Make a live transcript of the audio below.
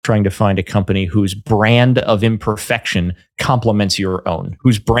trying to find a company whose brand of imperfection complements your own,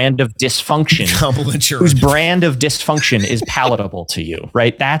 whose brand of dysfunction whose brand of dysfunction is palatable to you,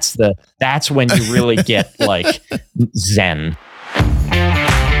 right? That's when you really get like zen.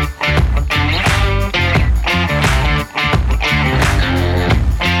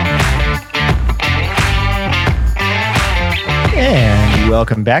 And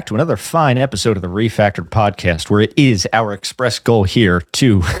welcome back to another fine episode of the Refactored Podcast, where it is our express goal here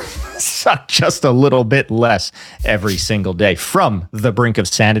to suck just a little bit less every single day. From the brink of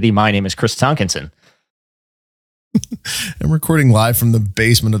sanity, my name is Chris Tonkinson. I'm recording live from the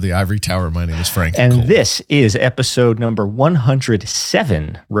basement of the Ivory Tower. My name is Frank. And Cole. This is episode number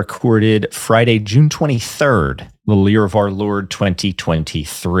 107, recorded Friday, June 23rd, the year of our Lord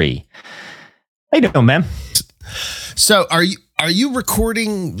 2023. How you doing, man? So are you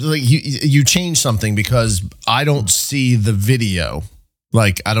recording, like you changed something because I don't see the video.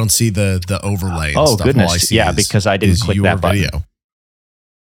 Like I don't see the overlay and stuff. Goodness. All I see because I didn't click that button. Video.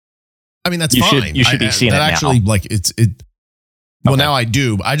 I mean, that's you fine. You should be seeing that it actually, now. Like it's. Well, now I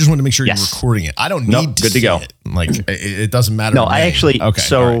do. I just want to make sure you're recording it. I don't need to see it. Like it doesn't matter. No, I actually. Okay.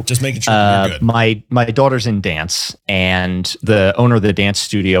 So right. Just making sure you're good. My daughter's in dance, and the owner of the dance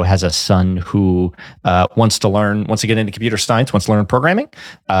studio has a son who wants to get into computer science, wants to learn programming,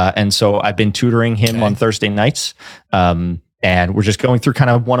 and so I've been tutoring him on Thursday nights. And we're just going through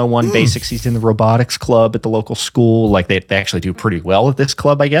kind of 101 basics. He's in the robotics club at the local school. Like they actually do pretty well at this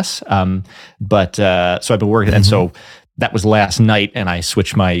club, I guess. But so I've been working, and so. That was last night, and I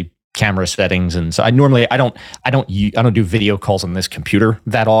switched my camera settings, and so I don't do video calls on this computer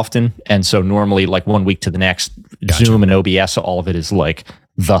that often, and so normally like 1 week to the next, Gotcha. Zoom and OBS, all of it is like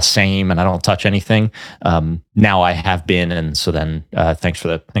the same, and I don't touch anything. Now I have been, and so then thanks for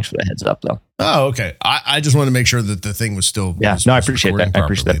the heads up, though. Oh, okay. I just want to make sure that the thing was still. Yeah, I appreciate that. I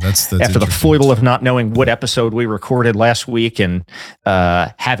appreciate that. That's after the foible of not knowing what episode we recorded last week and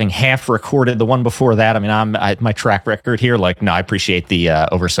having half recorded the one before that. I mean, my track record here. Like, no, I appreciate the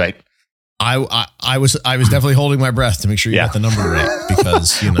oversight. I was definitely holding my breath to make sure you got the number right,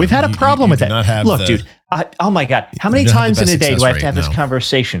 because we've had a problem with that. Look, dude. Oh my God! How many times in a day do I have to have this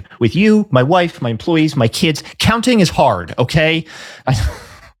conversation with you, my wife, my employees, my kids? Counting is hard. Okay.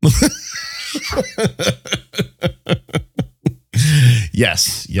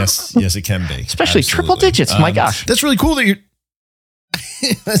 Yes, it can be. Especially Absolutely. Triple digits. My gosh. That's really cool that you're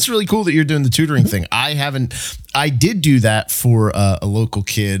that's really cool that you're doing the tutoring thing. I did do that for a local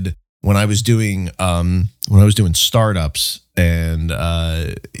kid when I was doing startups, and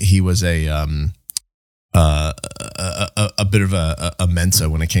he was a bit of a Mensa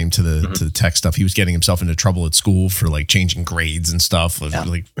when it came to the tech stuff. He was getting himself into trouble at school for like changing grades and stuff,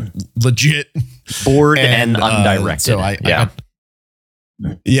 like legit bored and undirected. So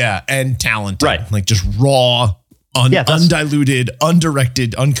and talented, right? Like just raw, undiluted,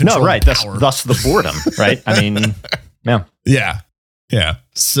 undirected, uncontrolled. No, right. Power. Thus the boredom, right? I mean, yeah.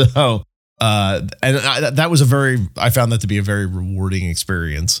 So, and I found that to be a very rewarding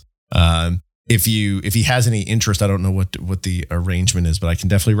experience. If he has any interest, I don't know what the arrangement is, but I can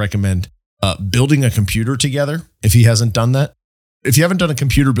definitely recommend building a computer together. If he hasn't done that, if you haven't done a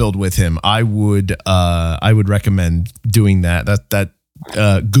computer build with him, I would recommend doing that. That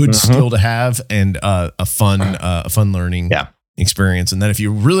good skill to have, and a fun learning experience. And then if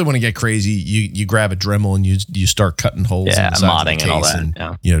you really want to get crazy, you grab a Dremel and you start cutting holes in the sides modding of the case and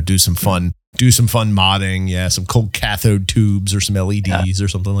all that. And do some fun modding, some cold cathode tubes or some LEDs or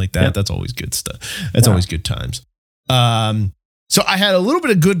something like that. That's always good stuff. That's always good times. So I had a little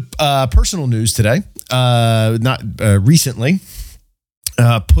bit of good personal news today. Not recently.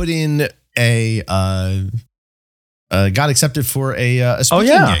 Put in got accepted for a speaking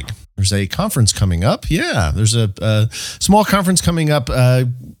gig. There's a conference coming up. Yeah, there's a small conference coming up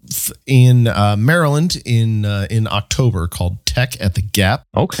in Maryland in October called Tech at the Gap.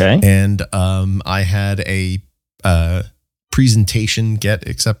 Okay. And I had a presentation get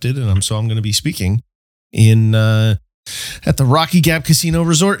accepted, and I'm going to be speaking at the Rocky Gap Casino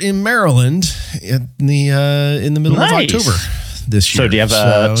Resort in Maryland in the middle of October this year. So do you have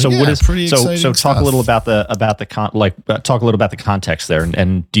talk a little about the context there,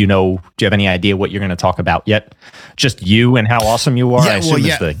 and do you have any idea what you're going to talk about yet? Just you and how awesome you are. I assume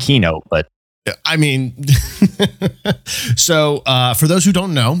it's the keynote, but I mean, so for those who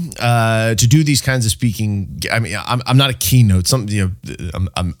don't know, to do these kinds of speaking, I mean, I'm not a keynote. I'm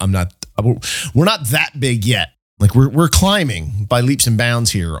not. We're not that big yet. Like we're climbing by leaps and bounds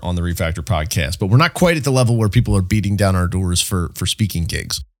here on the Refactor podcast, but we're not quite at the level where people are beating down our doors for speaking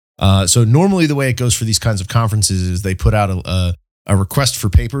gigs. So normally the way it goes for these kinds of conferences is they put out a request for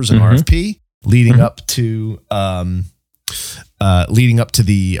papers, an Mm-hmm. RFP, leading up to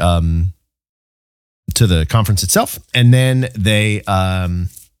the conference itself, and then they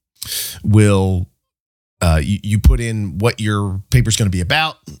will you put in what your paper's going to be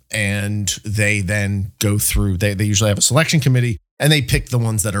about, and they then go through. They usually have a selection committee, and they pick the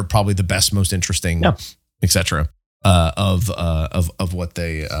ones that are probably the best, most interesting, etc. Of what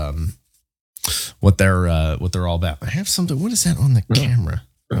they're all about. I have something. What is that on the camera?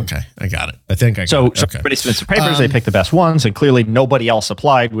 Okay, I got it. I think I got it. So everybody submits their papers. They pick the best ones, and clearly nobody else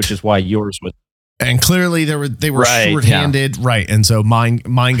applied, which is why yours was. And clearly they were Right, shorthanded, right? And so mine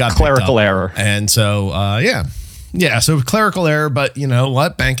got Clerical error. And so so clerical error, but you know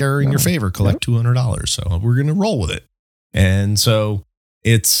what? Bank error in your favor. Collect $200. So we're gonna roll with it. And so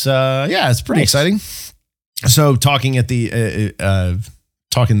it's it's pretty exciting. So talking at the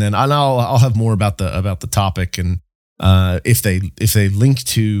talking then, and I'll have more about the topic, and if they link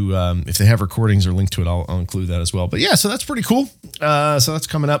to if they have recordings or link to it, I'll include that as well. But yeah, so that's pretty cool. So that's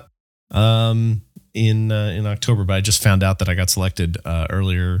coming up in October. But I just found out that I got selected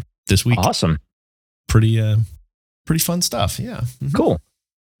earlier this week. Awesome. Pretty fun stuff. Yeah. Mm-hmm. Cool.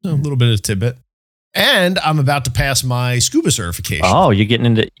 A little bit of tidbit. And I'm about to pass my scuba certification. Oh, you're getting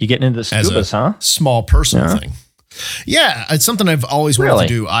into scubas, huh? Small personal thing. Yeah, it's something I've always wanted to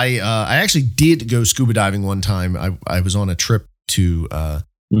do. I actually did go scuba diving one time. I was on a trip to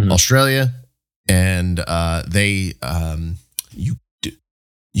Australia, and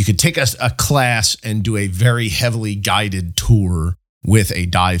you could take a class and do a very heavily guided tour with a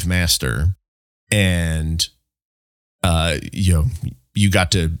dive master, and you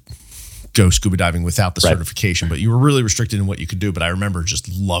got to go scuba diving without the certification, but you were really restricted in what you could do. But I remember just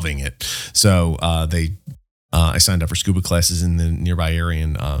loving it. So I signed up for scuba classes in the nearby area,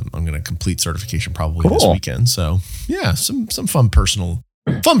 and I'm going to complete certification probably this weekend. So yeah, some fun personal.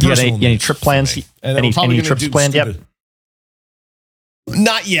 Any trip plans? Any trips planned yet?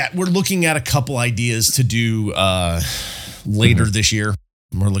 Not yet. We're looking at a couple ideas to do later this year.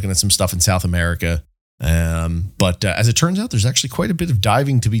 We're looking at some stuff in South America. But as it turns out, there's actually quite a bit of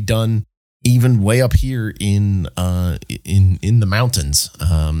diving to be done, even way up here in the mountains,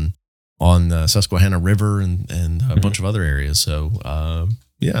 on the Susquehanna River and a bunch of other areas. So nice.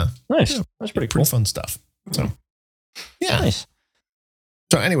 Yeah, That's pretty cool. Fun stuff. So yeah, nice.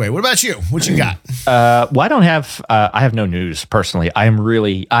 So anyway, what about you? What you got? Well, I have no news personally. I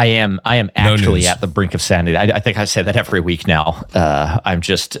am actually at the brink of sanity. I think I say that every week now. I'm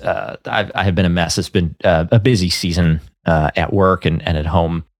just, I have been a mess. It's been a busy season at work and at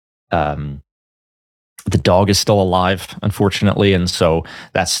home. The dog is still alive, unfortunately, and so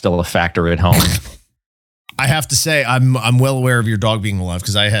that's still a factor at home. I have to say, I'm well aware of your dog being alive,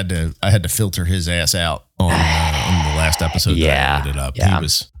 because I had to filter his ass out on the last episode. That I ended up. Yeah.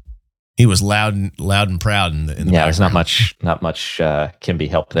 He was loud and proud in the there's not much can be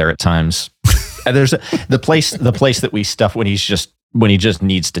helped there at times. There's the place that we stuff when he just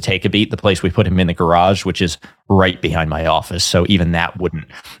needs to take a beat. The place we put him in the garage, which is right behind my office. So even that would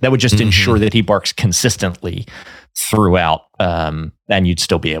just ensure that he barks consistently throughout, and you'd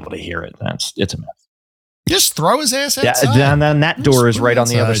still be able to hear it. It's a mess. Just throw his ass outside. Yeah, and then that door is right on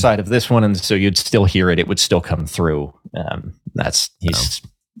the other side of this one, and so you'd still hear it. It would still come through.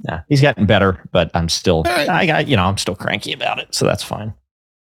 He's gotten better, but I'm still, I'm still cranky about it, so that's fine.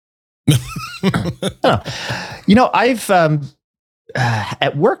 I've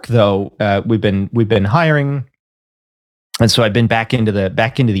at work though, we've been hiring, and so I've been back into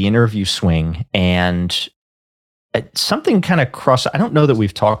the interview swing, and something kind of crossed. I don't know that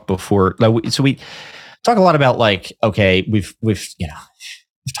we've talked before. So we talk a lot about we've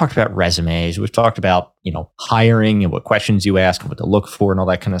talked about resumes. We've talked about, hiring and what questions you ask and what to look for and all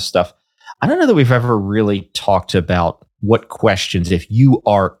that kind of stuff. I don't know that we've ever really talked about what questions, if you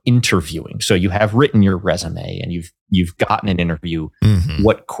are interviewing, so you have written your resume and you've gotten an interview,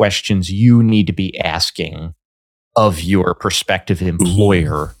 what questions you need to be asking of your prospective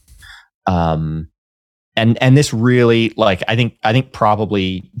employer. And this really, I think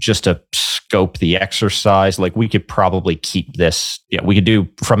probably just to scope the exercise, we could probably keep this, we could do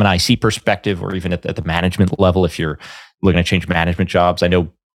from an IC perspective, or even at the management level, if you're looking to change management jobs. I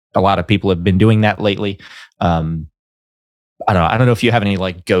know a lot of people have been doing that lately. I don't know if you have any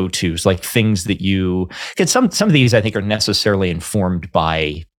go-tos, things that you can, some of these I think are necessarily informed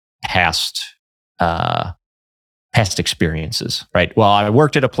by past experiences, right? Well, I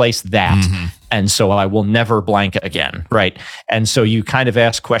worked at a place that, and so I will never blank again, right? And so you kind of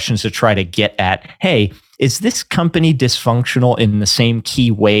ask questions to try to get at, hey, is this company dysfunctional in the same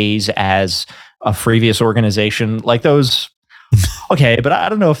key ways as a previous organization? Those Okay, but I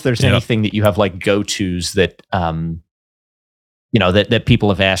don't know if there's anything that you have like go-tos that that people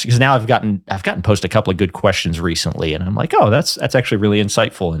have asked, because now I've gotten posed a couple of good questions recently, and I'm like, oh, that's actually really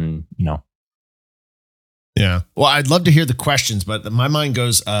insightful, and Yeah. Well, I'd love to hear the questions, but my mind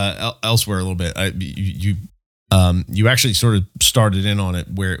goes elsewhere a little bit. You actually sort of started in on it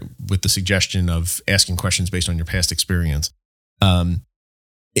with the suggestion of asking questions based on your past experience.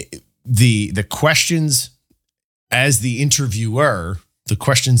 The questions as the interviewer, the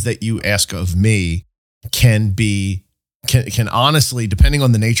questions that you ask of me can honestly, depending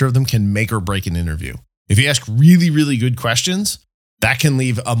on the nature of them, can make or break an interview. If you ask really, really good questions, that can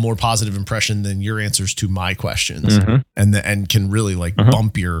leave a more positive impression than your answers to my questions, and can really like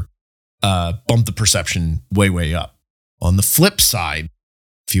bump the perception way up. On the flip side,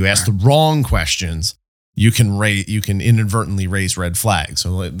 if you ask the wrong questions, you can inadvertently raise red flags.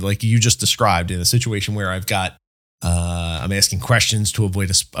 So like you just described, in a situation where I'm asking questions to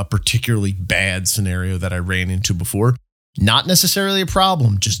avoid a particularly bad scenario that I ran into before. Not necessarily a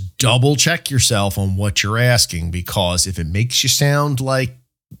problem. Just double check yourself on what you're asking, because if it makes you sound like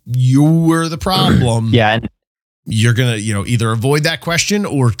you were the problem, you're gonna either avoid that question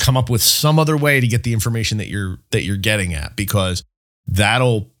or come up with some other way to get the information that you're getting at, because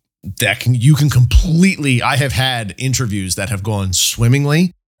you can completely. I have had interviews that have gone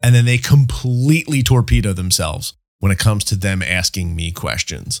swimmingly, and then they completely torpedo themselves when it comes to them asking me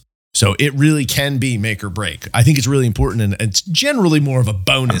questions. So it really can be make or break. I think it's really important, and it's generally more of a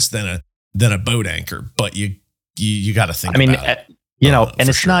bonus than a boat anchor. But you got to think. About it. And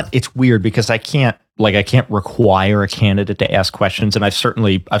it's not. It's weird because I can't require a candidate to ask questions, and I've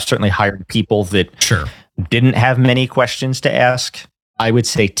certainly hired people that didn't have many questions to ask. I would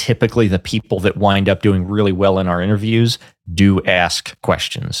say typically the people that wind up doing really well in our interviews do ask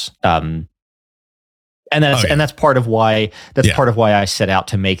questions. And that's part of why I set out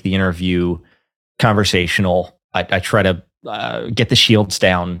to make the interview conversational. I try to get the shields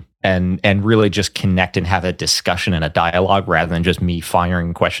down and really just connect and have a discussion and a dialogue, rather than just me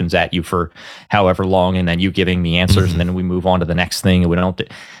firing questions at you for however long and then you giving me answers and then we move on to the next thing and we don't.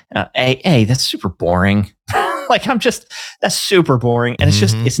 Hey, that's super boring. That's super boring, and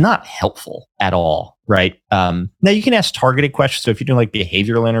it's not helpful at all. Right. Now you can ask targeted questions. So if you're doing like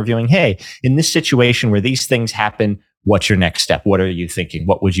behavioral interviewing, hey, in this situation where these things happen, what's your next step? What are you thinking?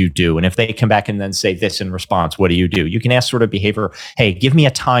 What would you do? And if they come back and then say this in response, what do? You can ask sort of behavior. Hey, give me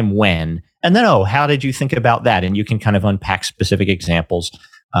a time when, and then, how did you think about that? And you can kind of unpack specific examples.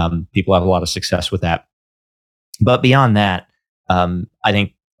 People have a lot of success with that. But beyond that, I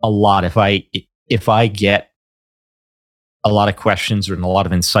think a lot, if I get a lot of questions, or a lot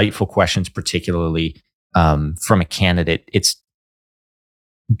of insightful questions, particularly from a candidate, it's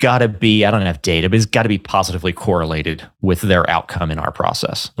got to be, I don't have data, but it's got to be positively correlated with their outcome in our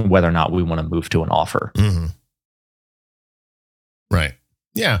process, whether or not we want to move to an offer. Right.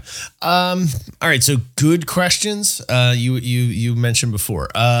 Yeah. All right. So good questions. You mentioned before.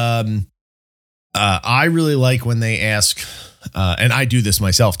 I really like when they ask, and I do this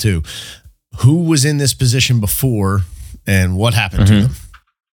myself too, who was in this position before and what happened to them.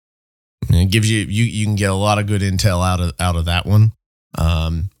 And it gives you can get a lot of good intel out of that one.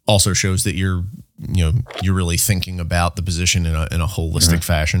 Also shows that you're really thinking about the position in a holistic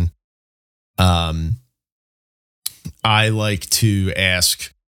fashion. I like to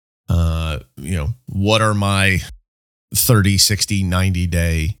ask, what are my 30, 60, 90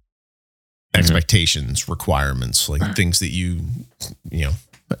 day expectations, requirements, like things that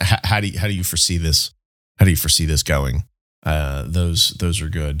how do you foresee this? How do you foresee this going? Those are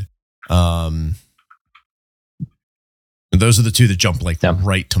good. Those are the two that jump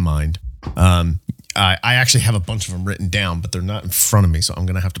right to mind. I actually have a bunch of them written down, but they're not in front of me, so I'm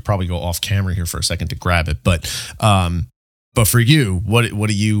going to have to probably go off camera here for a second to grab it. But for you, what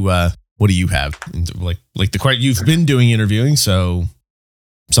do you have? Like the question, you've been doing interviewing, so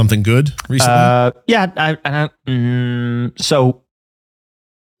something good recently? So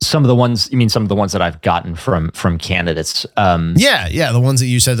some of the ones that I've gotten from candidates. The ones that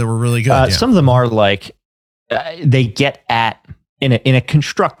you said that were really good. Some of them are like, they get at in a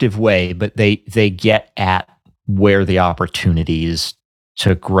constructive way, but they get at where the opportunities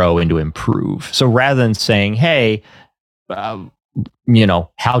to grow and to improve. So rather than saying, "Hey, how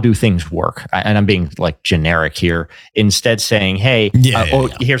do things work?" And I'm being like generic here. Instead, saying, "Hey,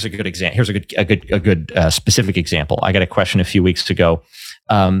 here's a good example. Here's a good specific example." I got a question a few weeks ago.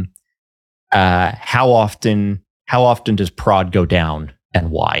 How often does prod go down and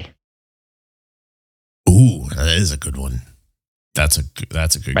why? Ooh, that is a good one. That's a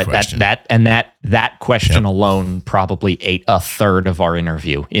good right? question. That question alone probably ate a third of our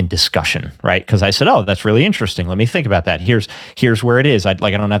interview in discussion, right? Because I said, "Oh, that's really interesting. Let me think about that. Here's where it is. I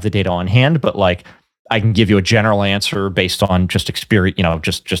don't have the data on hand, but like I can give you a general answer based on just experience.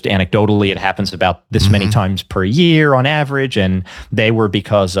 Just anecdotally, it happens about this many times per year on average, and they were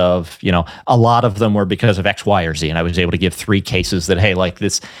because of a lot of them were because of X, Y, or Z. And I was able to give 3 cases that hey, like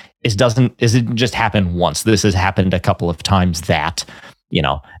this. It didn't just happen once. This has happened a couple of times that,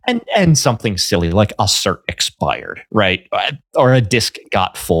 and something silly like a cert expired, right? Or a disk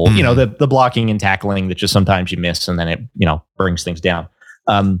got full, the blocking and tackling that just sometimes you miss and then it, brings things down.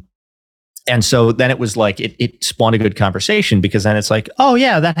 And so then it was like, it spawned a good conversation because then it's like, oh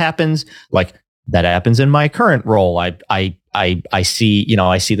yeah, that happens. Like that happens in my current role. I see,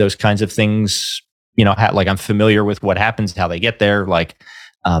 I see those kinds of things, like I'm familiar with what happens, how they get there. Like,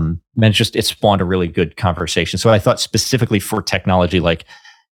 it spawned a really good conversation. So I thought specifically for technology, like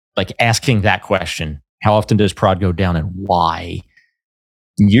asking that question, how often does prod go down and why?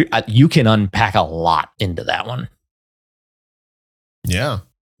 You can unpack a lot into that one. Yeah.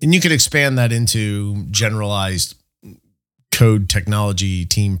 And you could expand that into generalized code technology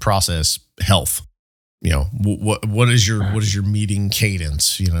team process health. What is your meeting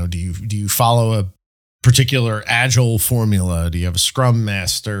cadence? Do you follow a particular agile formula? Do you have a scrum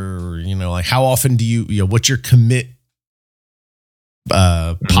master? Like how often do you what's your commit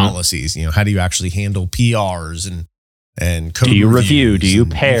policies? How do you actually handle PRs and code do you review? reviews? Do you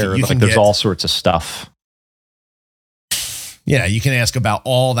pair? You like there's all sorts of stuff. Yeah, you can ask about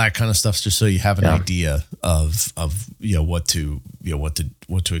all that kind of stuff just so you have an idea of what to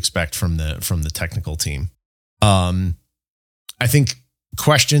expect from the technical team. I think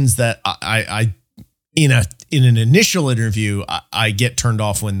questions that I in an initial interview I get turned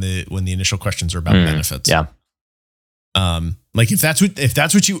off when the initial questions are about benefits. Yeah. Like if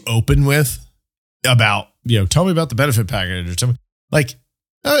that's what you open with about tell me about the benefit package or tell me like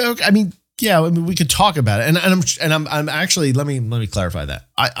I mean we could talk about it, and I'm actually let me clarify that.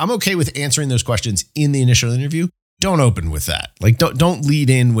 I'm okay with answering those questions in the initial interview. Don't open with that. Like don't lead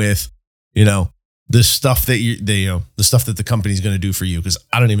in with the stuff that the stuff that the company's going to do for you, because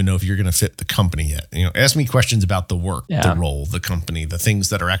I don't even know if you're going to fit the company yet. Ask me questions about the work, the role, the company, the things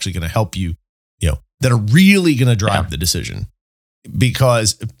that are actually going to help you, that are really going to drive the decision.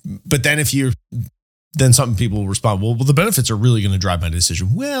 But then some people will respond, well, the benefits are really going to drive my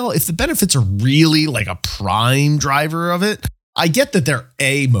decision. Well, if the benefits are really like a prime driver of it, I get that they're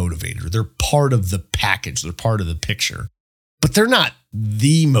a motivator. They're part of the package. They're part of the picture, but they're not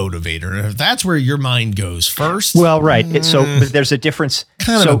the motivator. And if that's where your mind goes first. Well, right. So there's a difference.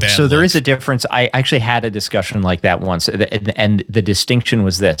 So there is a difference. I actually had a discussion like that once. And the distinction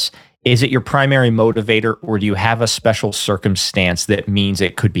was this. Is it your primary motivator, or do you have a special circumstance that means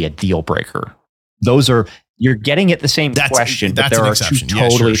it could be a deal breaker? You're getting at the same question, but there are two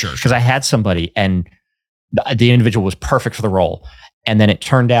totally, because I had somebody and the individual was perfect for the role. And then it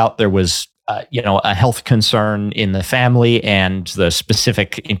turned out there was, a health concern in the family, and the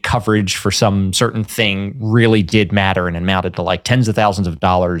specific coverage for some certain thing really did matter and amounted to like tens of thousands of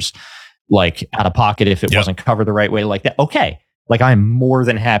dollars, like out of pocket if it wasn't covered the right way like that. Okay. Like I'm more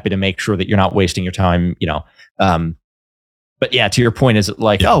than happy to make sure that you're not wasting your time, but yeah, to your point is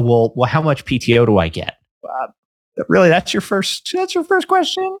like, oh, well, how much PTO do I get? Really? That's your first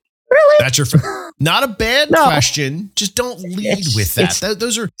question? Really? That's not a bad question. Just don't lead with that.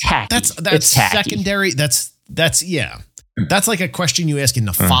 Those are tacky. That's secondary. That's That's like a question you ask in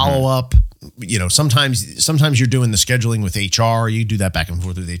the follow up. Sometimes you're doing the scheduling with HR. You do that back and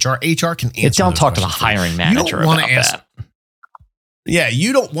forth with HR. HR can answer. Don't talk to the hiring manager about that. Yeah,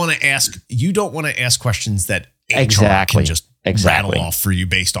 you don't want to ask questions that HR can just rattle off for you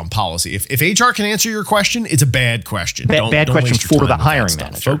based on policy. If HR can answer your question, it's a bad question. Bad question for the hiring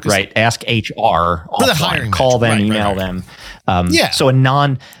manager, right? Ask HR for the hiring. Call them, email them. So a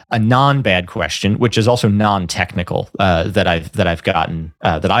non bad question, which is also non-technical, that I've gotten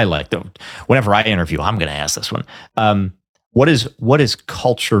that I like. Whenever I interview, I'm going to ask this one. What does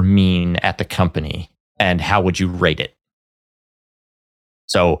culture mean at the company, and how would you rate it?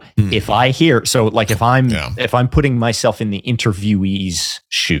 So if I'm putting myself in the interviewee's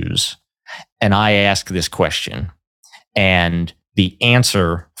shoes and I ask this question and the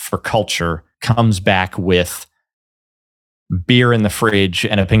answer for culture comes back with beer in the fridge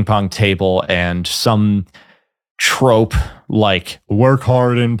and a ping pong table and some trope like work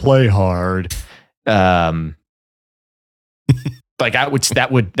hard and play hard, like that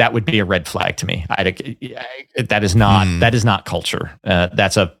would be a red flag to me. That is not culture.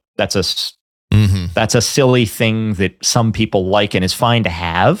 That's a That's a silly thing that some people like and is fine to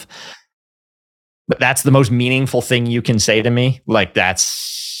have. But that's the most meaningful thing you can say to me. Like that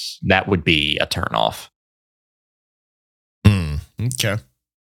would be a turnoff. Okay.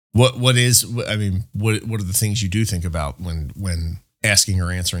 What are the things you do think about when asking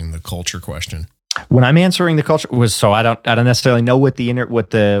or answering the culture question? When I'm answering the culture I don't necessarily know what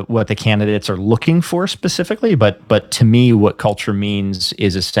the candidates are looking for specifically, but to me, what culture means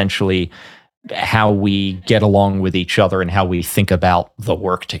is essentially how we get along with each other and how we think about the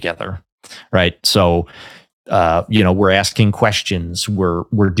work together. Right. So, we're asking questions.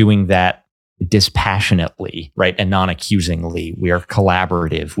 We're doing that dispassionately, right, and non-accusingly. We are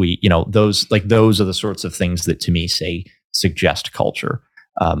collaborative. Those are the sorts of things that to me suggest culture.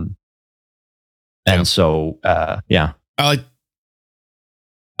 And so, I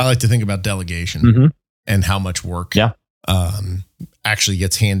like to think about delegation and how much work actually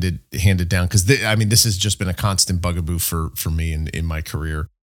gets handed down. Because this has just been a constant bugaboo for me in my career.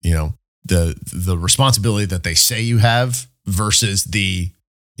 The responsibility that they say you have versus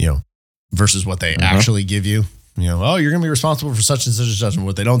versus what they actually give you. You're going to be responsible for such and such and such. And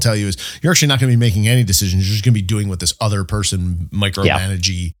what they don't tell you is you're actually not going to be making any decisions. You're just going to be doing what this other person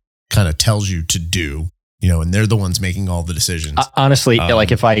micromanaging kind of tells you to do, and they're the ones making all the decisions. Honestly,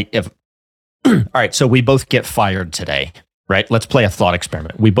 if all right, so we both get fired today, right? Let's play a thought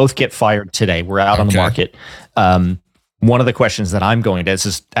experiment. We both get fired today. We're out on the market. One of the questions that I'm going to, this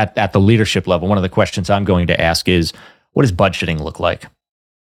is at the leadership level, one of the questions I'm going to ask is, what does budgeting look like?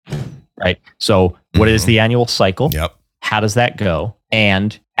 Right. So what is the annual cycle? Yep. How does that go?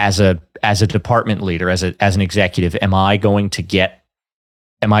 And as a department leader, as an executive, am I going to get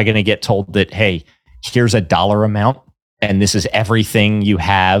told that, hey, here's a dollar amount and this is everything you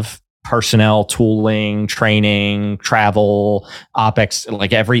have, personnel, tooling, training, travel,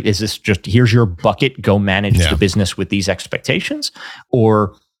 OpEx, is this just, here's your bucket, go manage the business with these expectations?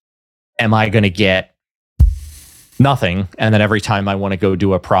 Or am I going to get nothing? And then every time I want to go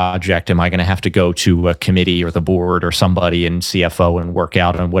do a project, am I going to have to go to a committee or the board or somebody and CFO and work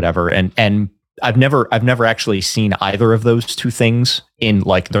out and whatever? And I've never actually seen either of those two things in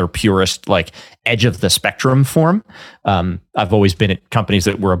like their purest, like edge of the spectrum form. I've always been at companies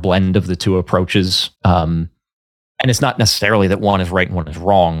that were a blend of the two approaches. And it's not necessarily that one is right and one is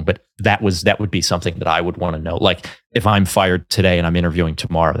wrong, but that would be something that I would want to know. Like if I'm fired today and I'm interviewing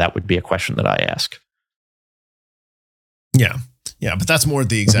tomorrow, that would be a question that I ask. Yeah. Yeah. But that's more at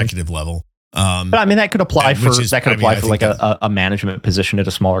the executive level. But I mean, that could apply for like a management position at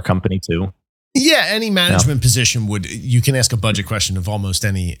a smaller company too. Yeah. Any management position you can ask a budget question of almost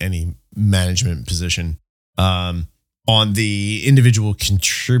any management position. On the individual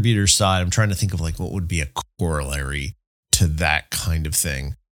contributor side, I'm trying to think of like what would be a corollary to that kind of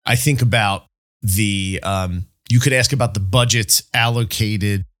thing. I think about you could ask about the budgets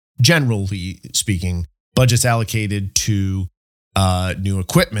allocated, generally speaking, budgets allocated to new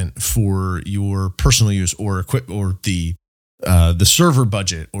equipment for your personal use, or the server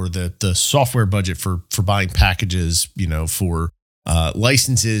budget, or the software budget for buying packages, for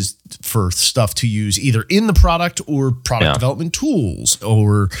licenses for stuff to use either in the product or product development tools,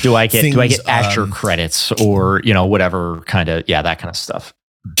 or do I get Azure credits or whatever kind of that kind of stuff.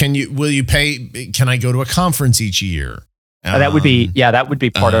 Will you pay? Can I go to a conference each year? That would be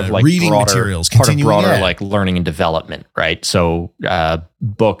part of like reading broader, materials, part of broader like learning and development, right? So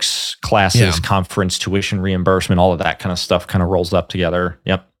books, classes, conference, tuition reimbursement, all of that kind of stuff kind of rolls up together.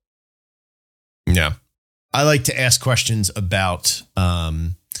 Yep. Yeah. I like to ask questions about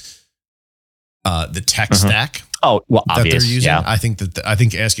the tech stack. Oh, well, that obvious. They're using. Yeah. I think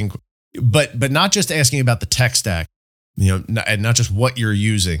asking, but not just asking about the tech stack, and not just what you're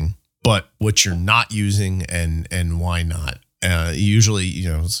using, but what you're not using and why not. Usually,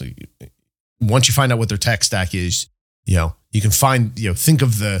 once you find out what their tech stack is, you can find, think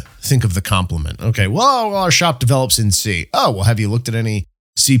of the complement. Okay, well, our shop develops in C. Oh, well, have you looked at any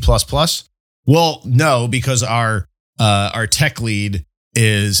C++? Well, no, because our tech lead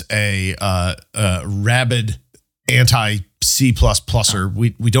is a rabid anti-C++er.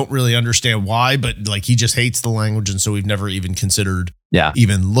 We don't really understand why, but like he just hates the language, and so we've never even considered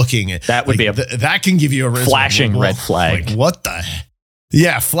even looking at that. Would be that can give you a flashing red flag. Like, what the?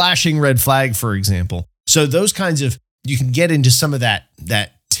 Yeah, flashing red flag, for example. So those kinds of, you can get into some of that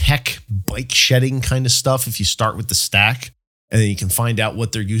tech bike shedding kind of stuff if you start with the stack. And then you can find out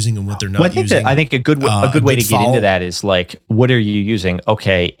what they're using and what they're not using. I think a good way to get into that is like, what are you using?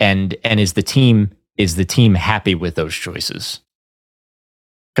 Okay, and is the team happy with those choices?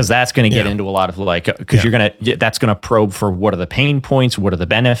 Because that's going to get into a lot of that's going to probe for what are the pain points, what are the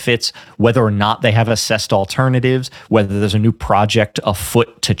benefits, whether or not they have assessed alternatives, whether there's a new project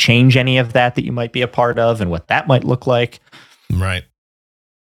afoot to change any of that you might be a part of, and what that might look like. Right.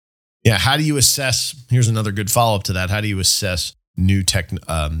 Yeah. How do you assess? Here's another good follow up to that. How do you assess new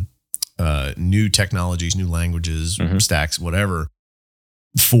technologies, new languages, stacks, whatever,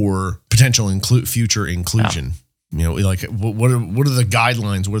 for potential future inclusion? Yeah. You know, like what are the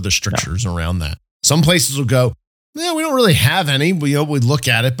guidelines? What are the strictures around that? Some places will go, yeah, we don't really have any. We look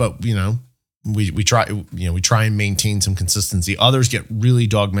at it, but we try and maintain some consistency. Others get really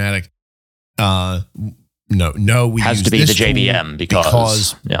dogmatic. No, we has use to be this the JVM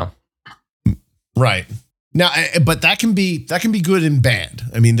because right now, but that can be good and bad.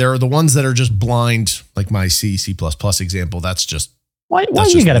 I mean, there are the ones that are just blind, like my C++ example. That's just. Why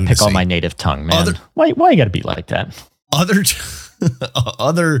you got to pick on my native tongue, man? Why you got to be like that? Other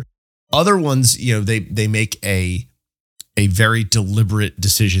ones, they make a very deliberate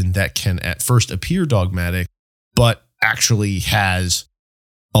decision that can at first appear dogmatic, but actually has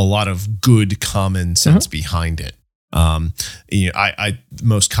a lot of good common sense behind it. I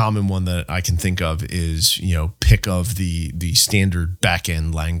most common one that I can think of is pick of the standard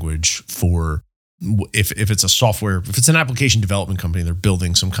backend language for. If it's a software, if it's an application development company, they're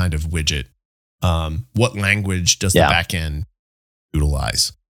building some kind of widget. What language does the back end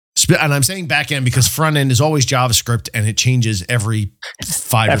utilize? And I'm saying back end because front end is always JavaScript and it changes every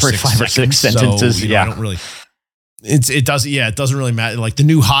five or six sentences. So, I don't really. It doesn't really matter. Like the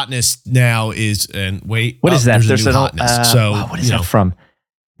new hotness now is what is that? There's a new hotness. What is that from?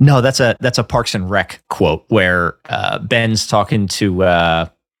 No, that's a Parks and Rec quote where Ben's talking to.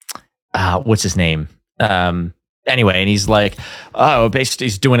 What's his name? Anyway, and he's like, basically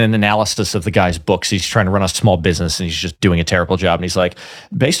he's doing an analysis of the guy's books. He's trying to run a small business and he's just doing a terrible job. And he's like,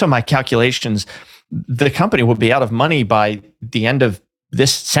 based on my calculations, the company will be out of money by the end of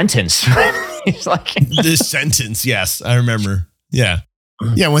this sentence. He's like, this sentence. Yes, I remember. Yeah.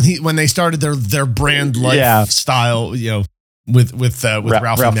 Yeah. When they started their brand lifestyle, with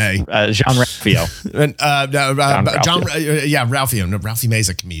Ralphie May, Jean-Ralphio. Ralphio. No, Ralphie May's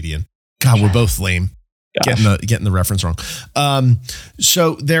a comedian. God, we're both lame. Getting the reference wrong.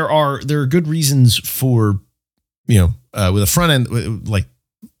 So there are good reasons for with a front end like.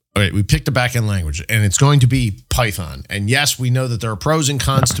 All right, we picked a back end language, and it's going to be Python. And yes, we know that there are pros and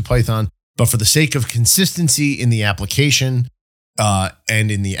cons to Python, but for the sake of consistency in the application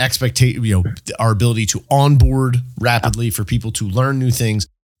and in the expectation, our ability to onboard rapidly for people to learn new things,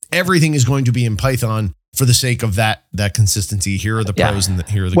 everything is going to be in Python. For the sake of that consistency, here are the pros and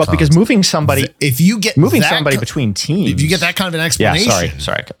here are the cons. Well, because moving somebody somebody between teams, if you get that kind of an explanation,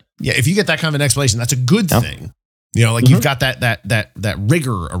 sorry. Yeah, if you get that kind of an explanation, that's a good thing. You've got that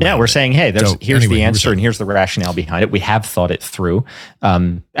rigor around we're saying, hey, here's the answer and here's the rationale behind it. We have thought it through.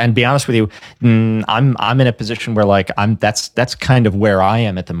 And be honest with you, I'm in a position where that's kind of where I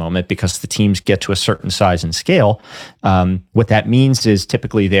am at the moment because the teams get to a certain size and scale. What that means is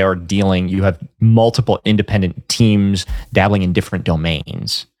typically you have multiple independent teams dabbling in different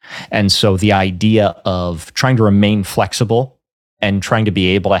domains. And so the idea of trying to remain flexible and trying to be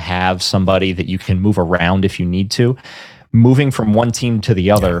able to have somebody that you can move around if you need to, moving from one team to the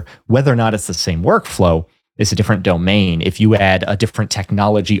other, whether or not it's the same workflow, is a different domain. If you add a different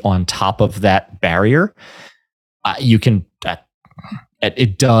technology on top of that barrier, you can.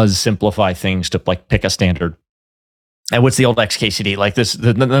 It does simplify things to pick a standard. And what's the old XKCD? Like this,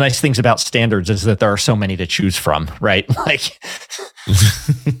 the nice things about standards is that there are so many to choose from, right?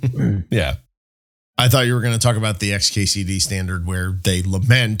 Yeah. I thought you were going to talk about the XKCD standard where they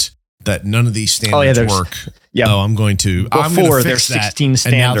lament that none of these standards work. Yeah. I'm going to there's 16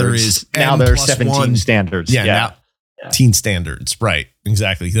 standards. Now there's 17 standards. Now 18 standards. Right.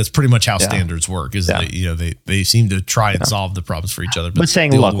 Exactly. That's pretty much how standards work. They seem to try and solve the problems for each other. But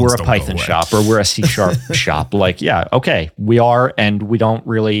saying, look, we're a Python shop or we're a C# shop. We are, and we don't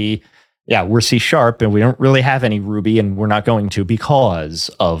really. Yeah, we're C# and we don't really have any Ruby and we're not going to because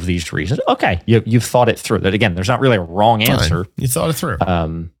of these reasons. Okay, you've thought it through. That again, there's not really a wrong answer. You thought it through.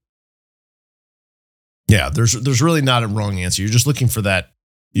 There's really not a wrong answer. You're just looking for that.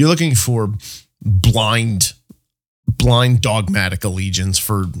 You're looking for blind dogmatic allegiance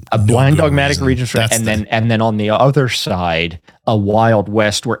for a blind dogmatic allegiance, and then on the other side, a wild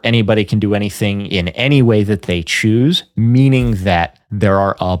west where anybody can do anything in any way that they choose, meaning that there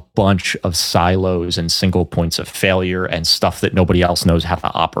are a bunch of silos and single points of failure and stuff that nobody else knows how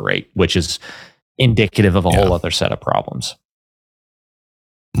to operate, which is indicative of a whole other set of problems.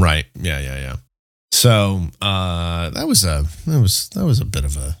 Right. Yeah. So that was a bit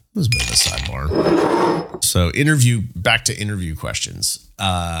of a sidebar. So back to interview questions.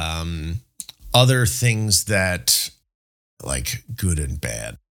 Other things that like good and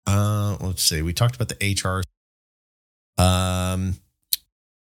bad. Let's see. We talked about the HR. I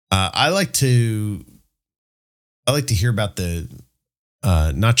like to hear about the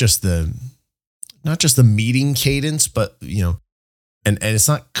not just the meeting cadence, but and it's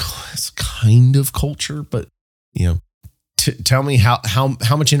kind of culture, but tell me how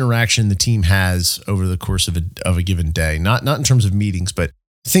much interaction the team has over the course of a given day. Not in terms of meetings, but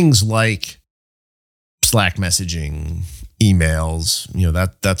things like Slack messaging, emails,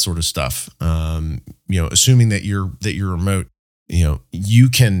 that sort of stuff. Assuming that you're remote, you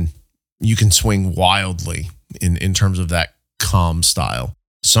can swing wildly in terms of that calm style.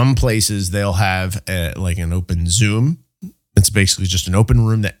 Some places they'll have like an open Zoom. It's basically just an open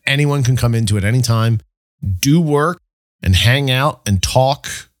room that anyone can come into at any time, do work and hang out and talk.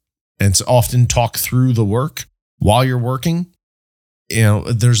 And it's often talk through the work while you're working.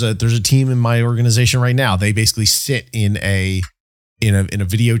 There's a team in my organization right now. They basically sit in a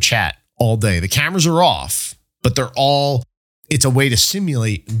video chat all day. The cameras are off, but it's a way to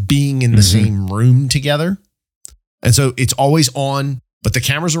simulate being in the same room together. And so it's always on, but the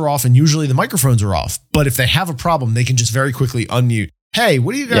cameras are off and usually the microphones are off. But if they have a problem, they can just very quickly unmute. Hey,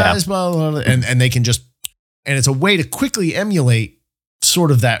 what do you guys, blah, blah, blah, and they can just, and it's a way to quickly emulate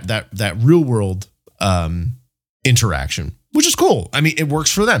sort of that real world interaction, which is cool. I mean, it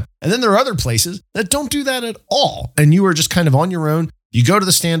works for them. And then there are other places that don't do that at all. And you are just kind of on your own. You go to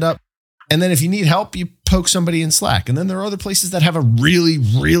the stand up. And then if you need help, you poke somebody in Slack. And then there are other places that have a really,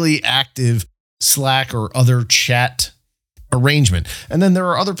 really active Slack or other chat arrangement. And then there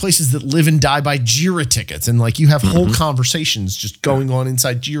are other places that live and die by Jira tickets. And like you have whole conversations just going on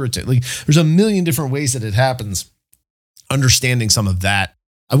inside Jira tickets. Like there's a million different ways that it happens. Understanding some of that,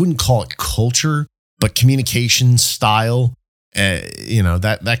 I wouldn't call it culture, but communication style,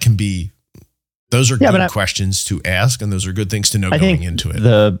 that can be, those are good questions to ask. And those are good things to know going into it.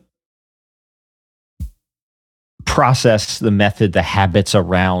 The process, the method, the habits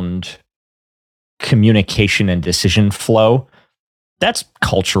around communication and decision flow, that's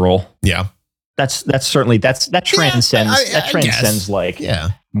cultural. Yeah. That transcends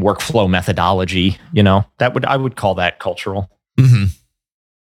workflow methodology, I would call that cultural. Mm-hmm.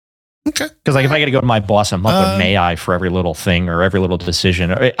 Okay. Because if I got to go to my boss and muck with may I for every little thing or every little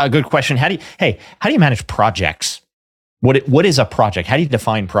decision, a good question. How do you manage projects? What is a project? How do you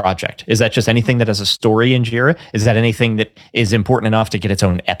define project? Is that just anything that has a story in Jira? Is that anything that is important enough to get its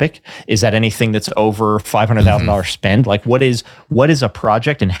own epic? Is that anything that's over $500,000 spend? Like what is a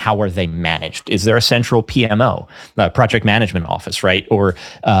project and how are they managed? Is there a central PMO, project management office, right? Or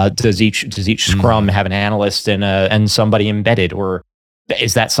does each Scrum have an analyst and somebody embedded? Or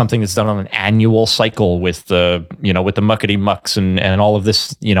is that something that's done on an annual cycle with the muckety mucks and all of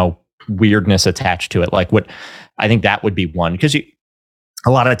this, weirdness attached to it? Like I think that would be one, because a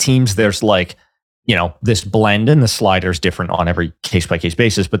lot of teams, there's this blend, and the slider's different on every case by case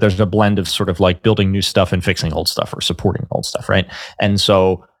basis, but there's a blend of sort of like building new stuff and fixing old stuff or supporting old stuff. Right. And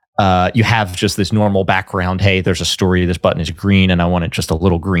so you have just this normal background. Hey, there's a story. This button is green and I want it just a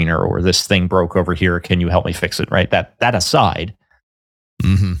little greener, or this thing broke over here. Can you help me fix it? Right. That aside,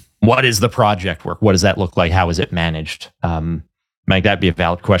 what is the project work? What does that look like? How is it managed? Might that be a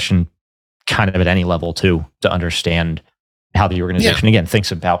valid question kind of at any level too, to understand how the organization again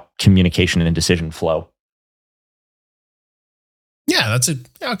thinks about communication and decision flow. Yeah, that's it.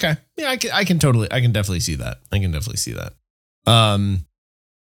 Okay. Yeah, I can definitely see that.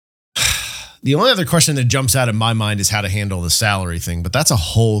 The only other question that jumps out in my mind is how to handle the salary thing, but that's a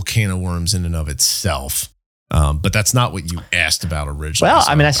whole can of worms in and of itself. But that's not what you asked about originally. Well,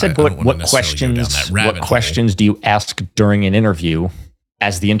 so I said, what questions do you ask during an interview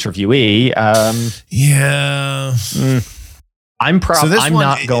as the interviewee? I'm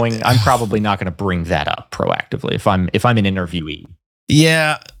probably not going to bring that up proactively if I'm an interviewee.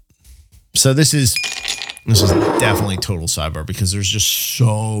 Yeah. So this is definitely total sidebar, because there's just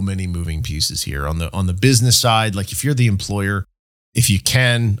so many moving pieces here on the business side. Like if you're the employer, if you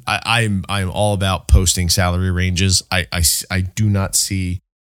can, I'm all about posting salary ranges. I do not see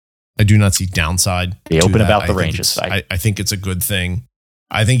downside. Be open about the ranges. I think it's a good thing.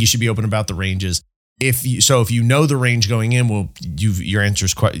 I think you should be open about the ranges. If you know the range going in, well,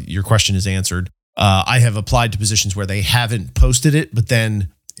 your question is answered. I have applied to positions where they haven't posted it, but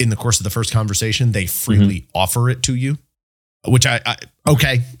then in the course of the first conversation, they freely offer it to you, which I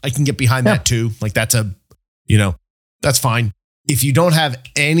can get behind that too. Like that's that's fine. If you don't have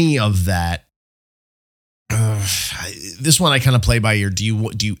any of that, this one I kind of play by ear. Do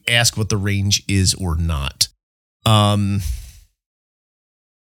you ask what the range is or not?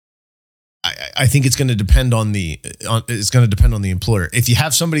 I think it's going to depend on the employer. If you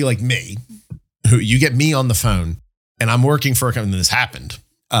have somebody like me, who you get me on the phone, and I'm working for a company, this happened,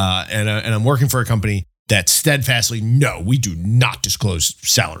 and I'm working for a company that steadfastly, no, we do not disclose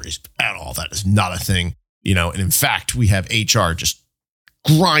salaries at all. That is not a thing, And in fact, we have HR just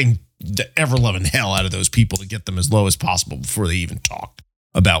grind the ever-loving hell out of those people to get them as low as possible before they even talk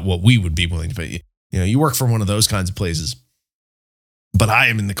about what we would be willing to pay. You work for one of those kinds of places. But I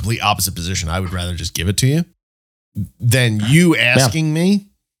am in the complete opposite position. I would rather just give it to you than you asking me.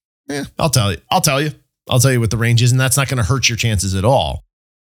 Yeah, I'll tell you. I'll tell you what the range is, and that's not going to hurt your chances at all.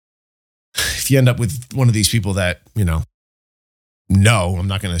 If you end up with one of these people that, no, I'm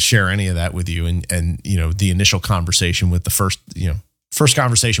not going to share any of that with you. And the initial conversation with the first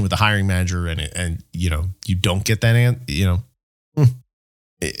conversation with the hiring manager and you don't get that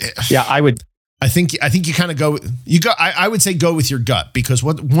Yeah, I would. I think you kind of go. I would say go with your gut, because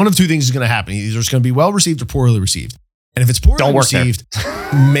one of two things is going to happen. Either it's going to be well received or poorly received. And if it's poorly received,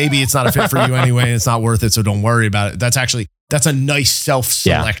 maybe it's not a fit for you anyway, and it's not worth it. So don't worry about it. That's a nice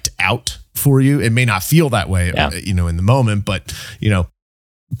self-select out for you. It may not feel that way, in the moment, but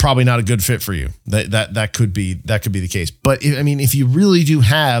probably not a good fit for you. That could be the case. But if you really do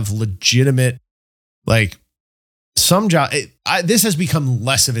have legitimate, like, some job, this has become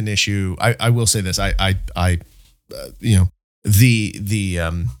less of an issue. I will say this.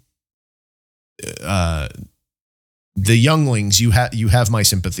 The younglings, you have my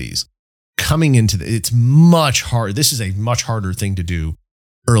sympathies. Coming into it's much hard. This is a much harder thing to do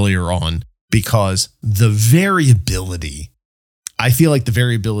earlier on, because the variability, I feel like the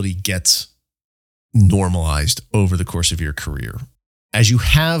variability gets normalized over the course of your career. As you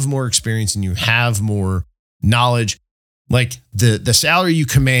have more experience and you have more knowledge, like the salary you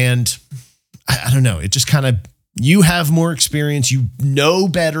command, I don't know. It just kind of, you have more experience. You know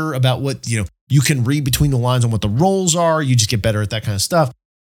better about what, you can read between the lines on what the roles are. You just get better at that kind of stuff.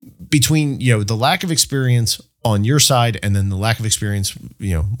 Between, the lack of experience on your side and then the lack of experience,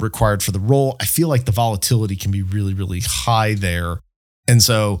 required for the role, I feel like the volatility can be really, really high there. And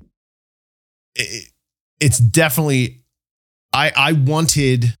so it's definitely, I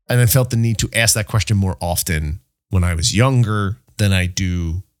wanted, and I felt the need to ask that question more often when I was younger than I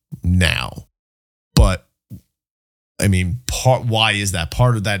do now. But why is that?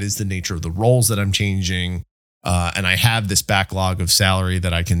 Part of that is the nature of the roles that I'm changing. And I have this backlog of salary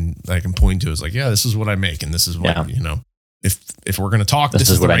that I can point to as like, yeah, this is what I make. And this is what, if we're going to talk, this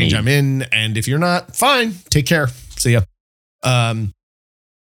is the range I'm in. And if you're not, fine, take care. See ya.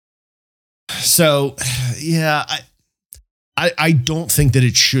 So yeah, I don't think that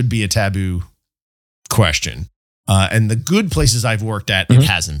it should be a taboo question. And the good places I've worked at, it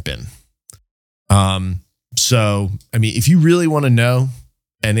hasn't been. So, if you really want to know,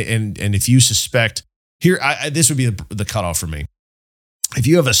 and if you suspect, this would be the cutoff for me. If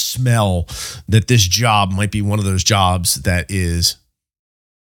you have a smell that this job might be one of those jobs that is,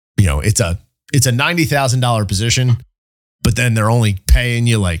 it's a $90,000 position, but then they're only paying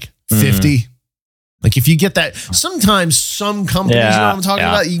you like 50. Like if you get that, sometimes some companies, you know what I'm talking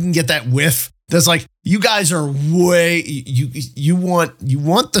about, you can get that whiff. That's like, you guys are way, you want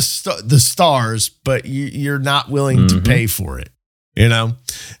the stars, but you're not willing to pay for it.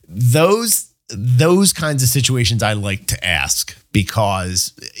 Those kinds of situations I like to ask,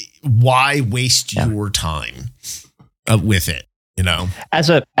 because why waste your time with it? As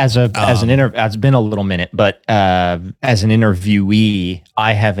an it's been a little minute, but as an interviewee,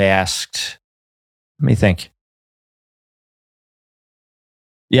 I have asked, let me think.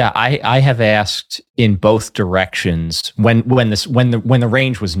 Yeah, I have asked in both directions when the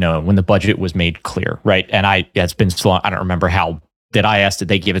range was known, when the budget was made clear, right? And it's been so long, I don't remember how. Did I ask? Did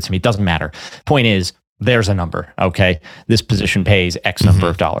they give it to me? It doesn't matter. Point is, there's a number. Okay, this position pays X number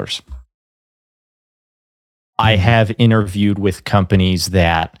of dollars. I have interviewed with companies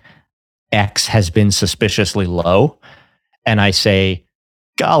that X has been suspiciously low, and I say,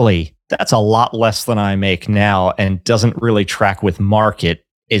 golly, that's a lot less than I make now and doesn't really track with market.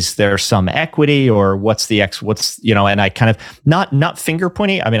 Is there some equity, or what's the X? And I kind of not finger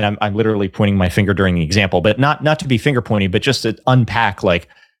pointing. I'm literally pointing my finger during the example, but not to be finger pointing, but just to unpack, like,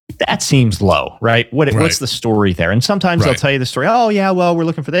 that seems low, right? What's the story there? And sometimes they'll tell you the story. Oh yeah, well, we're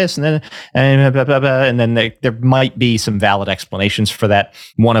looking for this, and then blah, blah, blah, and then there might be some valid explanations for that.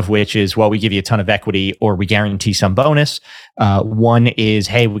 One of which is, well, we give you a ton of equity, or we guarantee some bonus. One is,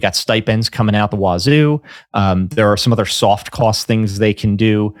 hey, we got stipends coming out the wazoo. There are some other soft cost things they can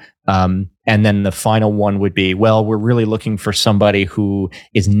do. And then the final one would be, well, we're really looking for somebody who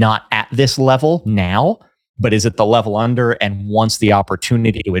is not at this level now, but is at the level under and wants the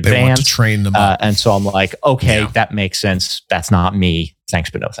opportunity to advance. They want to train them up. And so I'm like, okay, that makes sense. That's not me.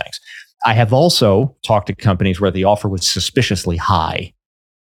 Thanks, but no thanks. I have also talked to companies where the offer was suspiciously high.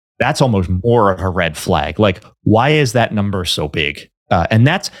 That's almost more of a red flag. Like, why is that number so big? And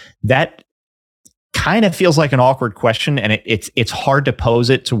that kind of feels like an awkward question, and it's hard to pose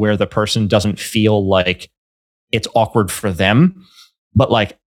it to where the person doesn't feel like it's awkward for them. But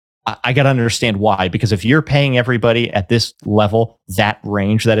like, I got to understand why, because if you're paying everybody at this level, that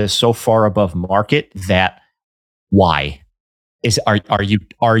range that is so far above market, that why are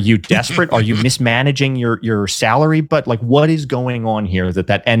you desperate? Are you mismanaging your salary? But like, what is going on here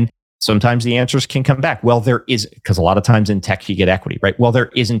that and sometimes the answers can come back. Well, there is, because a lot of times in tech you get equity, right? Well,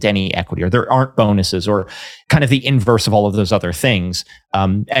 there isn't any equity, or there aren't bonuses, or kind of the inverse of all of those other things.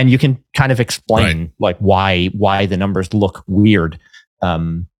 And you can kind of explain like why the numbers look weird.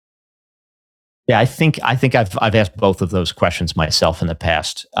 Yeah, I think I've asked both of those questions myself in the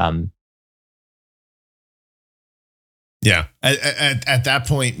past. Yeah, at that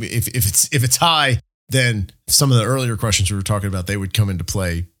point, if it's high, then some of the earlier questions we were talking about, they would come into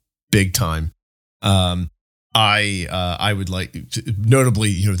play big time. I would like,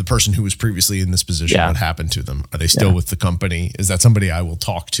 notably, the person who was previously in this position, what happened to them? Are they still with the company? Is that somebody I will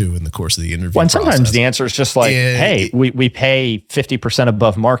talk to in the course of the interview? Well, and sometimes the answer is just like, hey, we pay 50%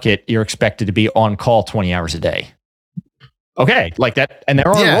 above market. You're expected to be on call 20 hours a day. Okay, like that. And there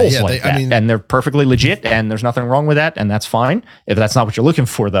are roles like that. And they're perfectly legit, and there's nothing wrong with that. And that's fine. If that's not what you're looking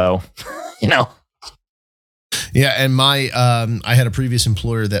for, though, Yeah, and I had a previous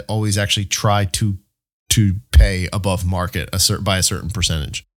employer that always actually tried to pay above market by a certain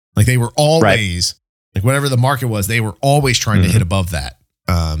percentage. Like they were always like whatever the market was, they were always trying to hit above that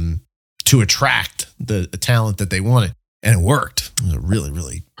to attract the talent that they wanted, and it worked. It was a really,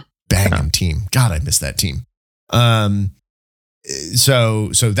 really banging team. God, I miss that team. So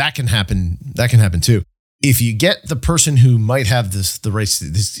that can happen. That can happen too. If you get the person who might have the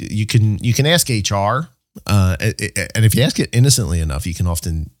race, you can ask HR. And if you ask it innocently enough, you can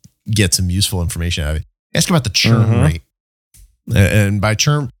often get some useful information out of it. Ask about the churn rate. And by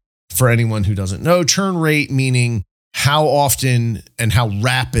churn, for anyone who doesn't know, churn rate meaning how often and how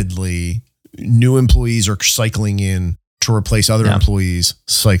rapidly new employees are cycling in to replace other employees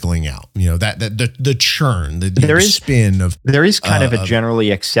cycling out. That the churn, the spin of. There is kind of a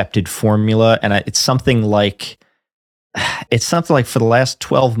generally accepted formula, and it's something like for the last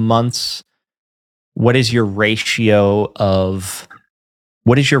 12 months. What is your ratio of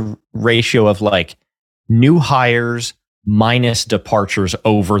like new hires minus departures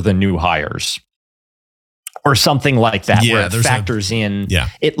over the new hires, or something like that, where it factors in?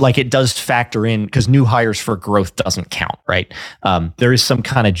 It does factor in, because new hires for growth doesn't count, right? There is some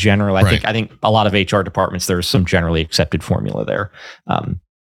kind of general. I think a lot of HR departments, there is some generally accepted formula there. But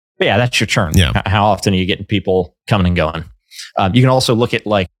yeah, that's your churn. Yeah. How often are you getting people coming and going? You can also look at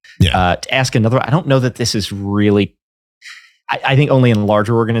to ask another. I don't know that this is really. I think only in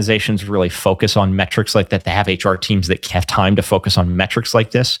larger organizations really focus on metrics like that. They have HR teams that have time to focus on metrics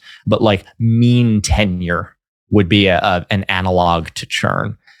like this. But like mean tenure would be an analog to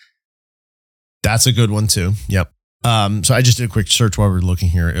churn. That's a good one too. Yep. So I just did a quick search while we're looking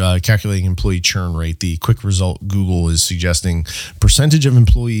here, calculating employee churn rate. The quick result Google is suggesting percentage of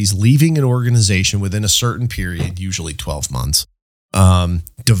employees leaving an organization within a certain period, usually 12 months,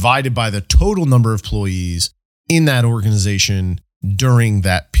 divided by the total number of employees in that organization during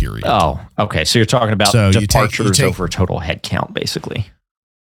that period. Oh, okay. So you're talking about departures over total headcount, basically.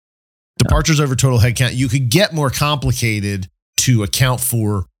 Departures over total headcount. You could get more complicated to account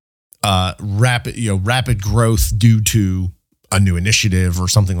for rapid growth due to a new initiative or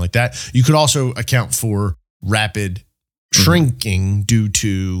something like that. You could also account for rapid shrinking due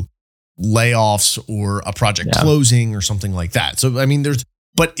to layoffs or a project closing or something like that. So, I mean,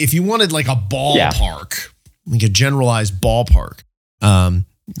 but if you wanted like a ballpark, like a generalized ballpark,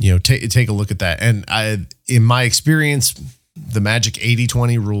 take a look at that. And in my experience, the magic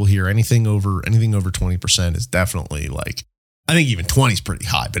 80-20 rule here, anything over 20% is definitely like, I think even 20 is pretty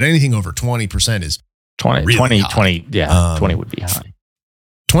high, but anything over 20% is 20, really 20, high. 20 would be high.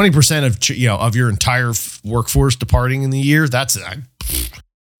 20% of your entire workforce departing in the year, that's a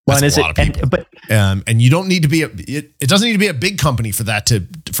lot of people. And you don't need to be it doesn't need to be a big company for that to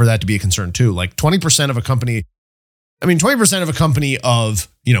be a concern too. Like 20% of a company, 20% of a company of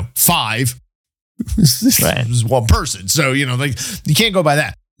 5 is one person. So, like you can't go by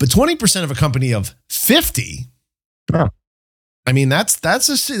that. But 20% of a company of 50, I mean, that's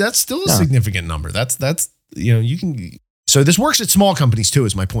still a significant number. That's you can. So this works at small companies too.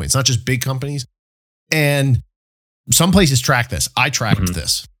 Is my point. It's not just big companies, and some places track this. I tracked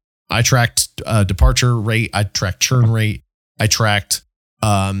this. I tracked departure rate. I tracked churn rate. I tracked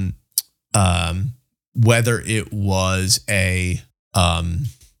whether it was a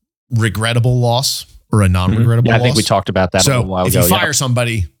regrettable loss or a non-regrettable loss. I think we talked about that a little while ago. If you fire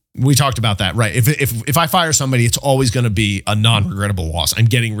somebody, we talked about that, right? If I fire somebody, it's always going to be a non-regrettable loss. I'm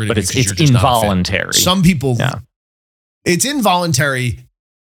getting rid of it. But it's involuntary. Some people, it's involuntary,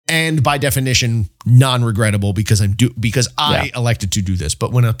 and by definition, non-regrettable because I elected to do this.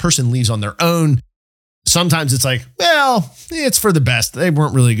 But when a person leaves on their own, sometimes it's like, well, it's for the best. They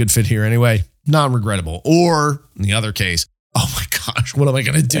weren't really a good fit here anyway. Non-regrettable. Or in the other case, oh my gosh, what am I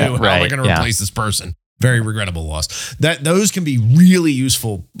going to do? How am I going to replace this person? Very regrettable loss. Those can be really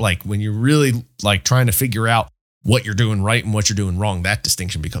useful. Like when you're really like trying to figure out what you're doing right and what you're doing wrong, that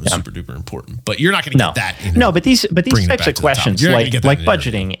distinction becomes super duper important. But you're not going to get that. But these types of questions like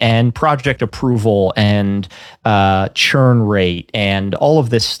budgeting and project approval and churn rate and all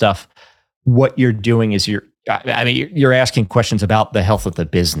of this stuff, what you're doing is you're asking questions about the health of the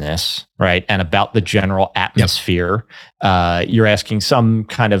business, right? And about the general atmosphere. You're asking some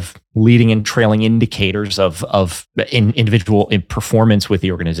kind of leading and trailing indicators of individual performance with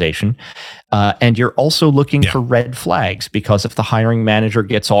the organization. And you're also looking for red flags, because if the hiring manager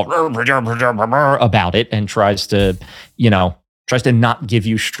gets all about it and tries to not give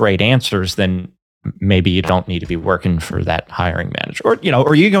you straight answers, then maybe you don't need to be working for that hiring manager, or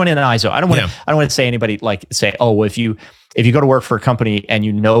you going in an ISO. I don't want to say anybody say, oh, if you go to work for a company and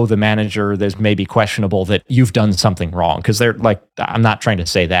the manager, there's maybe questionable that you've done something wrong. Cause they're like, I'm not trying to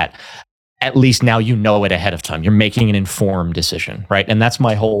say that. At least now you know it ahead of time. You're making an informed decision, right? And that's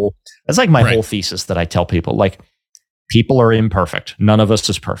my whole thesis that I tell people. Like, people are imperfect. None of us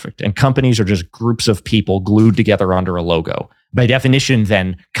is perfect. And companies are just groups of people glued together under a logo. By definition,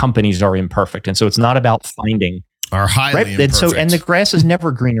 then, companies are imperfect. And so it's not about finding... Are highly imperfect. And the grass is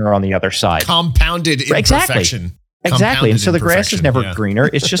never greener on the other side. Compounded imperfection. Exactly. And so the grass is never greener.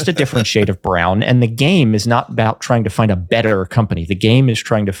 It's just a different shade of brown. And the game is not about trying to find a better company. The game is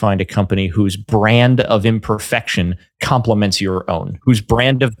trying to find a company whose brand of imperfection complements your own, whose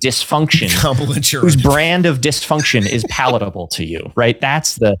brand of dysfunction is palatable to you, right?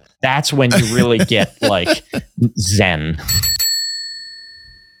 That's when you really get like zen.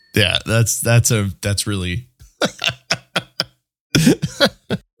 Yeah, that's really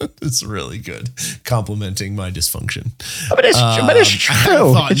it's really good. Complimenting my dysfunction. But it's true.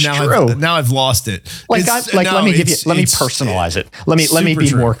 It's true. Now I've lost it. Let me personalize it. Let me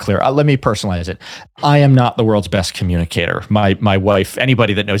be more clear. Let me personalize it. I am not the world's best communicator. My wife,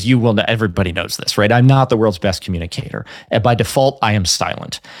 anybody that knows, everybody knows this, right? I'm not the world's best communicator. And by default, I am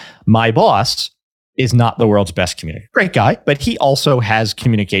silent. My boss is not the world's best communicator. Great guy, but he also has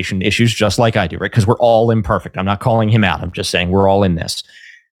communication issues just like I do, right? Because we're all imperfect. I'm not calling him out. I'm just saying we're all in this.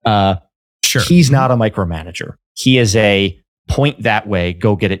 Sure. He's not a micromanager. He is a point that way,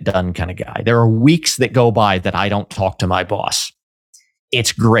 go get it done kind of guy. There are weeks that go by that I don't talk to my boss.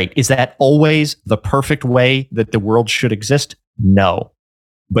 It's great. Is that always the perfect way that the world should exist? No.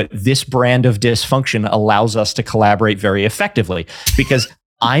 But this brand of dysfunction allows us to collaborate very effectively because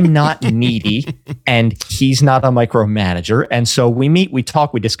I'm not needy and he's not a micromanager. And so we meet, we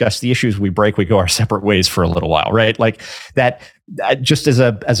talk, we discuss the issues, we break, we go our separate ways for a little while, right? Like that just as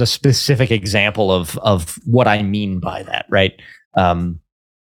a specific example of what I mean by that, right? And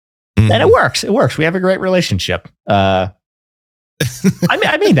it works. It works. We have a great relationship.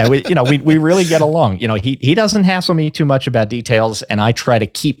 I mean that we really get along. He doesn't hassle me too much about details, and I try to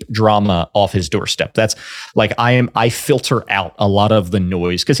keep drama off his doorstep. That's like I filter out a lot of the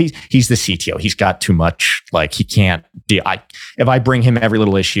noise because he's the CTO. He's got too much. Like he can't. If I bring him every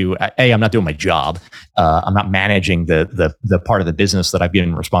little issue, A, I'm not doing my job. I'm not managing the part of the business that I've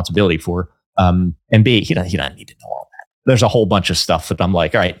given responsibility for. And B, he doesn't need to know all that. There's a whole bunch of stuff that I'm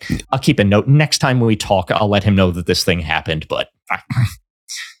like, all right, I'll keep a note. Next time we talk, I'll let him know that this thing happened. But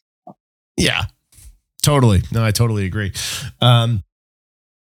yeah, totally. No, I totally agree. I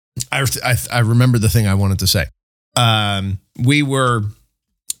remember the thing I wanted to say. We were,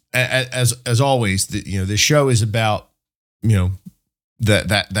 as always, this show is about,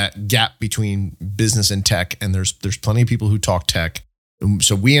 that gap between business and tech. And there's plenty of people who talk tech.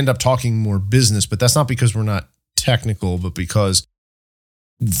 So we end up talking more business, but that's not because we're not technical, but because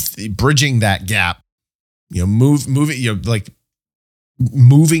bridging that gap, moving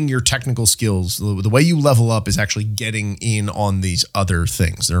your technical skills, the way you level up is actually getting in on these other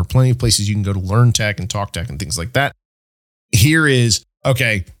things. There are plenty of places you can go to learn tech and talk tech and things like that. here is,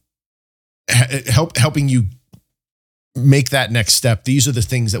 okay, helping you make that next step. These are the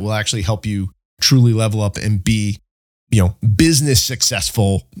things that will actually help you truly level up and be, business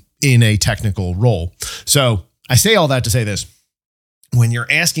successful in a technical role. So I say all that to say this: when you're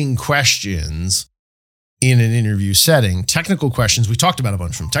asking questions in an interview setting, technical questions, we talked about a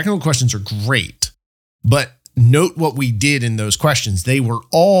bunch of them. Technical questions are great, but note what we did in those questions. They were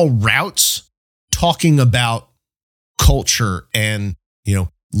all routes talking about culture and,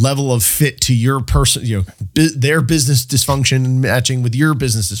 level of fit to your person, their business dysfunction and matching with your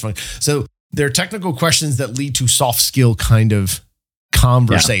business dysfunction. So they're technical questions that lead to soft skill kind of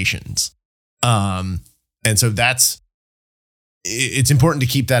conversations. Yeah. And so it's important to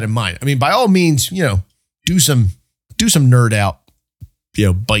keep that in mind. I mean, by all means, do some nerd out,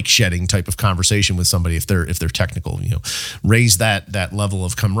 bike shedding type of conversation with somebody if they're technical, raise that level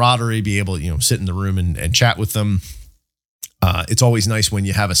of camaraderie, be able to, sit in the room and chat with them. It's always nice when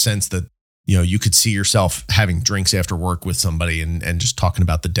you have a sense that, you could see yourself having drinks after work with somebody and just talking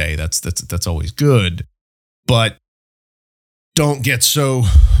about the day. That's always good. But don't get so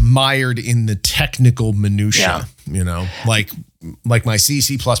mired in the technical minutia, like my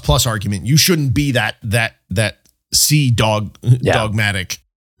C++ argument. You shouldn't be that C dogmatic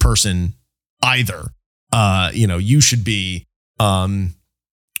person either. You should be,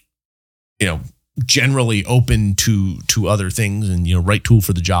 generally open to other things and, right tool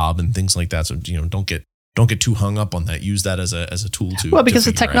for the job and things like that. So, don't get too hung up on that. Use that as a tool because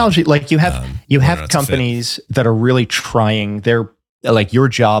the technology, like you have companies that are really trying. They're like, your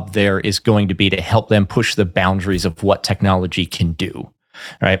job there is going to be to help them push the boundaries of what technology can do.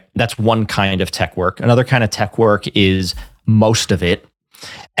 Right. That's one kind of tech work. Another kind of tech work is most of it.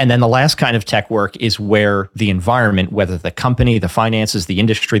 And then the last kind of tech work is where the environment, whether the company, the finances, the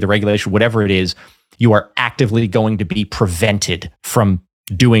industry, the regulation, whatever it is, you are actively going to be prevented from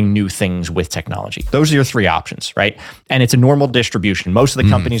doing new things with technology. Those are your three options, right? And it's a normal distribution. Most of the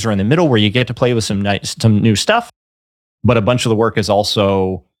companies are in the middle where you get to play with some new stuff, but a bunch of the work is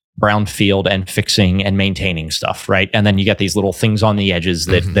also brownfield and fixing and maintaining stuff, right? And then you get these little things on the edges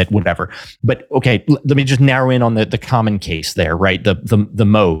that whatever. But okay, let me just narrow in on the common case there, right? The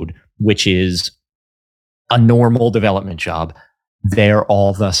mode, which is a normal development job. They're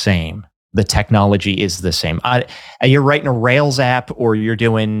all the same. The technology is the same. You're writing a Rails app, or you're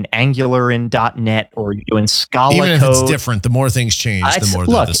doing Angular in .NET, or you're doing Scala Even if code. it's different, the more things change, the more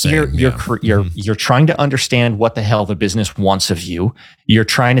they're the same. You're trying to understand what the hell the business wants of you. You're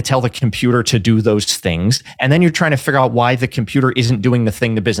trying to tell the computer to do those things, and then you're trying to figure out why the computer isn't doing the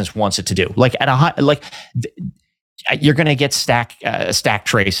thing the business wants it to do. Like at a high, you're going to get stack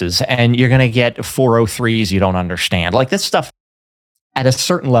traces, and you're going to get 403s you don't understand. Like this stuff. At a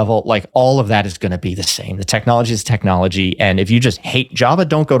certain level, like all of that is going to be the same. The technology is technology. And if you just hate Java,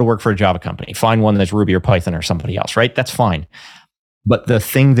 don't go to work for a Java company. Find one that's Ruby or Python or somebody else, right? That's fine. But the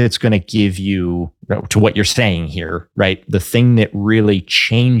thing that's going to give you, to what you're saying here, right? The thing that really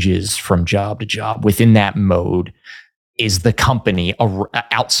changes from job to job within that mode is the company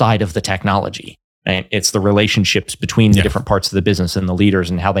outside of the technology. Right? It's the relationships between the different parts of the business and the leaders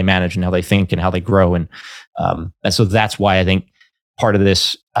and how they manage and how they think and how they grow. And so that's why I think part of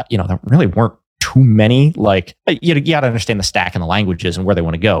this, there really weren't too many. Like, you got to understand the stack and the languages and where they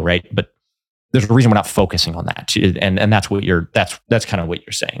want to go, right? But there's a reason we're not focusing on that, and that's what that's kind of what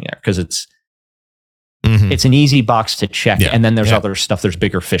you're saying there, because it's an easy box to check, and then there's other stuff. There's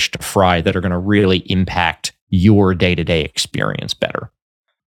bigger fish to fry that are going to really impact your day-to-day experience better.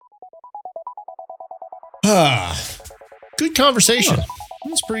 Good conversation.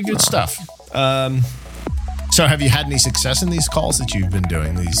 That's pretty good stuff. So have you had any success in these calls that you've been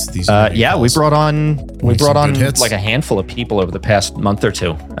doing? These calls? we brought on like a handful of people over the past month or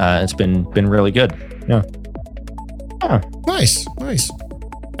two. It's been really good. Yeah. Nice.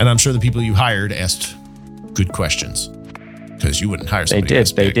 And I'm sure the people you hired asked good questions, because you wouldn't hire somebody.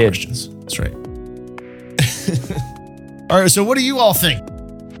 They did. Questions. That's right. All right. So what do you all think?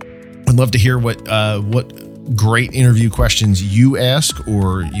 I'd love to hear what great interview questions you ask,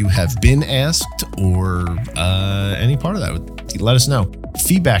 or you have been asked, or any part of that. Let us know.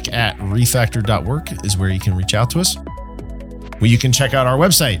 feedback@refactor.work is where you can reach out to us. Well, you can check out our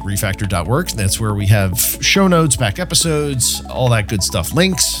website, refactor.work. That's where we have show notes, back episodes, all that good stuff,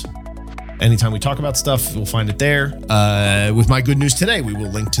 links. Anytime we talk about stuff, we'll find it there. With my good news today, we will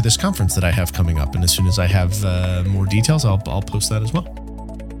link to this conference that I have coming up. And as soon as I have more details, I'll post that as well.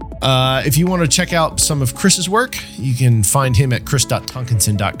 If you want to check out some of Chris's work, you can find him at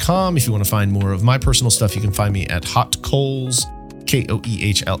chris.tonkinson.com. If you want to find more of my personal stuff, you can find me at hotcoals,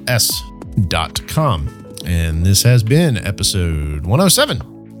 KOEHLS.com. And this has been episode 107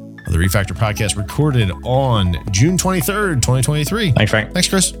 of the Refactor Podcast, recorded on June 23rd, 2023. Thanks, Frank. Thanks,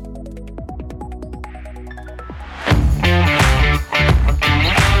 Chris.